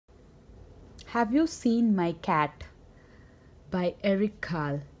Have you seen my cat? By Eric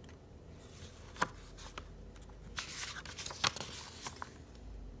Carle.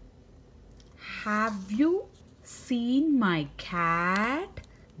 Have you seen my cat?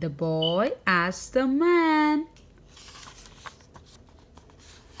 The boy asked the man.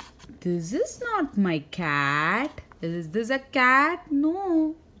 This is not my cat. Is this a cat?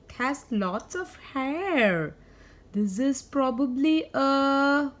 No, it has lots of hair. This is probably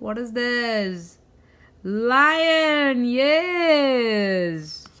a, what is this? Lion,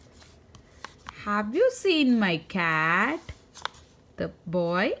 yes. Have you seen my cat? The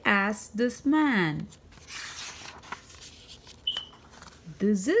boy asked this man.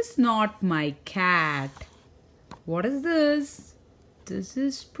 This is not my cat. What is this? This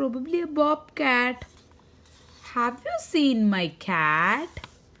is probably a bobcat. Have you seen my cat?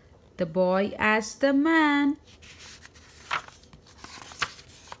 The boy asked the man.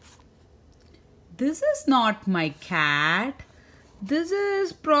 This is not my cat. This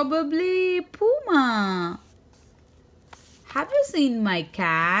is probably Puma. Have you seen my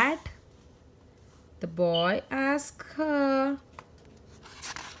cat? The boy asked her.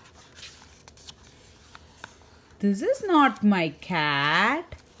 This is not my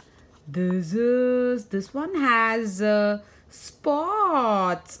cat. This one has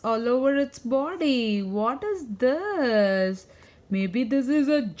spots all over its body. What is this? Maybe this is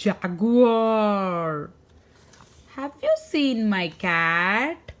a jaguar. Have you seen my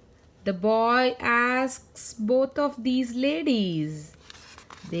cat? The boy asks both of these ladies.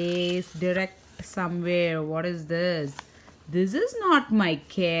 They direct somewhere. What is this? This is not my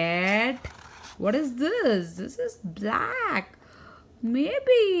cat. What is this? This is black.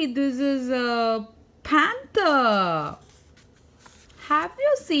 Maybe this is a panther. Have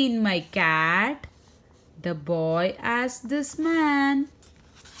you seen my cat? The boy asked this man.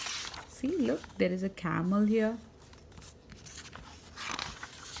 See, look, there is a camel here.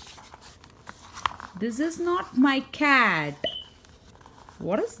 This is not my cat.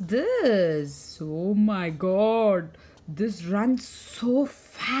 What is this? Oh my God, this runs so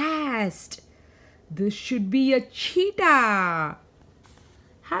fast. This should be a cheetah.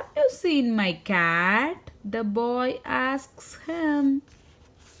 Have you seen my cat? The boy asks him.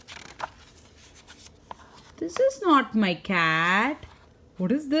 This is not my cat.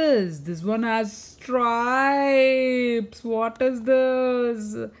 What is this? This one has stripes. What is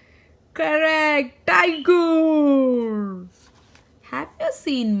this? Correct, tiger. Have you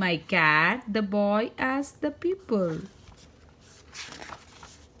seen my cat? The boy asked the people.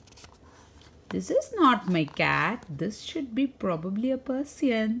 This is not my cat. This should be probably a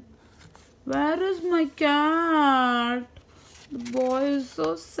Persian. Where is my cat? The boy is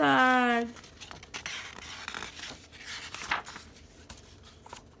so sad.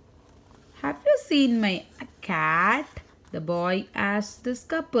 Have you seen my cat? The boy asked this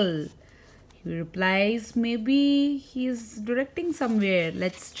couple. He replies, maybe he is directing somewhere.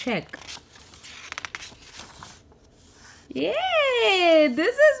 Let's check. Yay!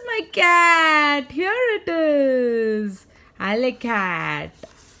 This is my cat. Here it is. I like cat.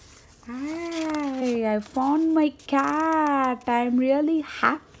 Hey, I found my cat. I'm really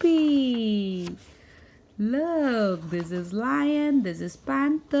happy. Look, this is lion, this is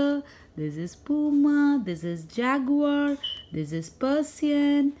panther, this is puma, this is jaguar, this is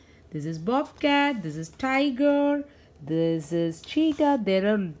Persian, this is bobcat, this is tiger, this is cheetah.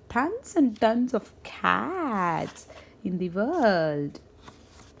 There are tons and tons of cats in the world.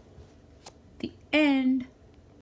 The end.